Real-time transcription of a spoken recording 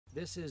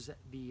This is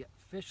the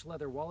fish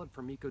leather wallet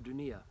from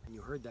Ecodunia, and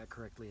you heard that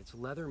correctly. It's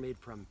leather made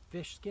from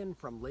fish skin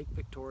from Lake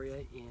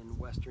Victoria in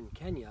Western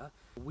Kenya.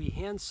 We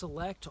hand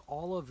select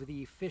all of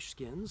the fish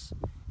skins,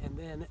 and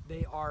then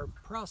they are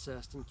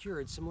processed and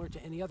cured similar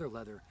to any other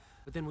leather.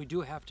 But then we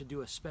do have to do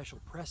a special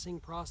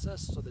pressing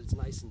process so that it's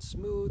nice and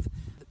smooth.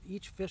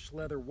 Each fish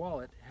leather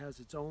wallet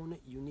has its own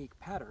unique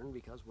pattern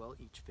because, well,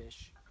 each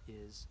fish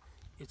is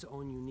its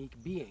own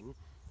unique being.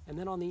 And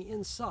then on the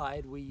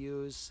inside we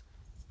use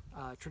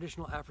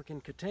traditional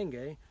African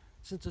kitenge.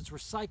 Since it's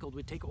recycled,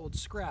 we take old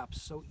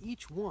scraps, so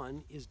each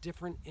one is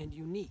different and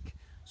unique.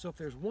 So if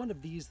there's one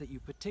of these that you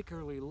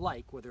particularly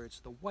like, whether it's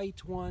the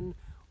white one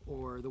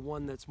or the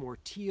one that's more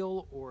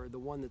teal or the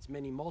one that's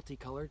many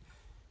multicolored,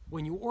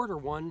 when you order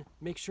one,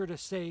 make sure to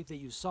say that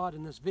you saw it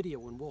in this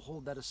video and we'll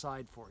hold that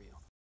aside for you.